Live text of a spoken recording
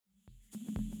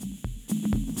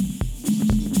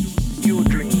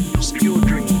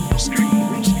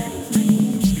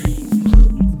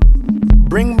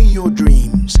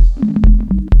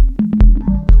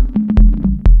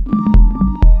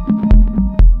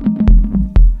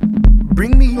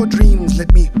Bring me your dreams,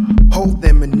 let me hold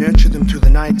them and nurture them through the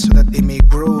night so that they may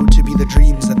grow to be the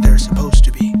dreams that they're supposed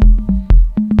to be.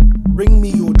 Bring me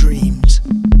your dreams.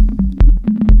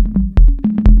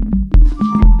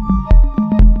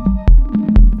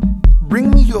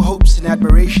 Bring me your hopes and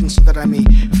admiration so that I may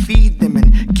feed them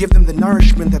and give them the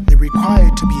nourishment that they require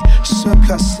to be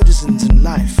surplus citizens in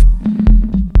life.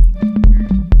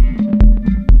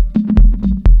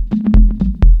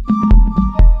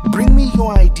 Bring me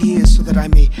your ideas so that I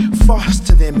may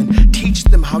foster them and teach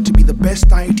them how to be the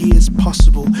best ideas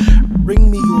possible. Bring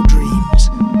me your dreams.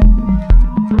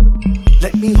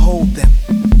 Let me hold them.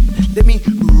 Let me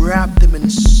wrap them in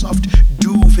soft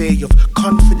duvet of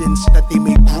confidence that they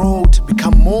may grow to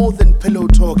become more than pillow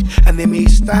talk, and they may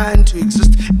stand to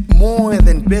exist more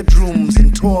than bedrooms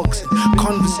and talks and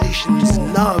conversations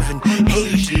and love and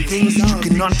hate and things that you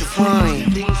cannot define.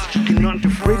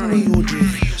 Bring me your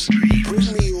dreams.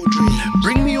 Bring me your dreams.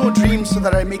 Bring me your dreams so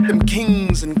that I make them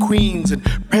kings and queens and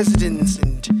presidents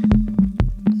and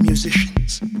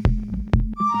musicians.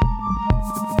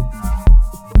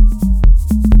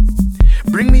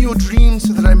 Bring me your dreams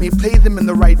so that I may play them in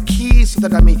the right key, so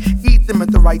that I may eat them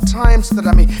at the right time, so that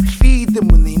I may feed them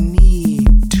when they need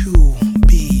to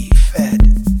be fed.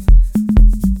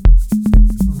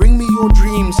 Bring me your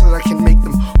dreams so that I can make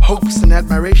them hopes and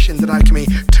admiration, that I may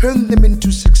turn them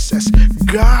into success,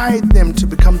 guide them to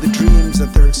become the dreams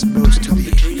that they're supposed to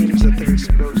be,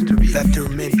 that they're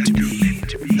meant to be,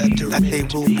 that they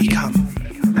will become,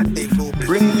 that they will be.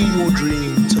 Bring me your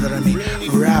dreams so that I may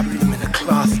wrap them in a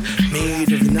cloth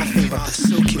made of nothing but the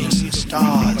silkiness of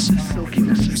stars.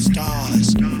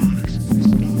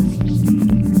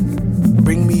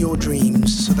 Bring me your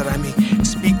dreams so that I may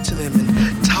speak to them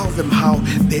and tell them how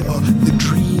they are the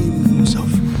dreams of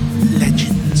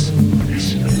legends.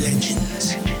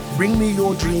 Bring me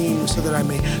your dreams so that I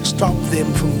may stop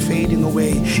them from fading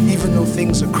away. Even though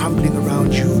things are crumbling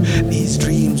around you, these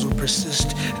dreams will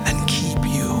persist and keep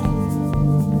you.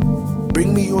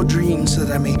 Bring me your dreams so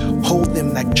that I may hold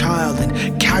them like child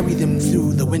and carry them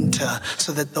through the winter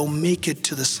so that they'll make it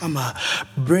to the summer.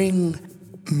 Bring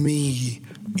me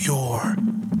your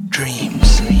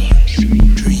dreams.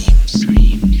 Dreams.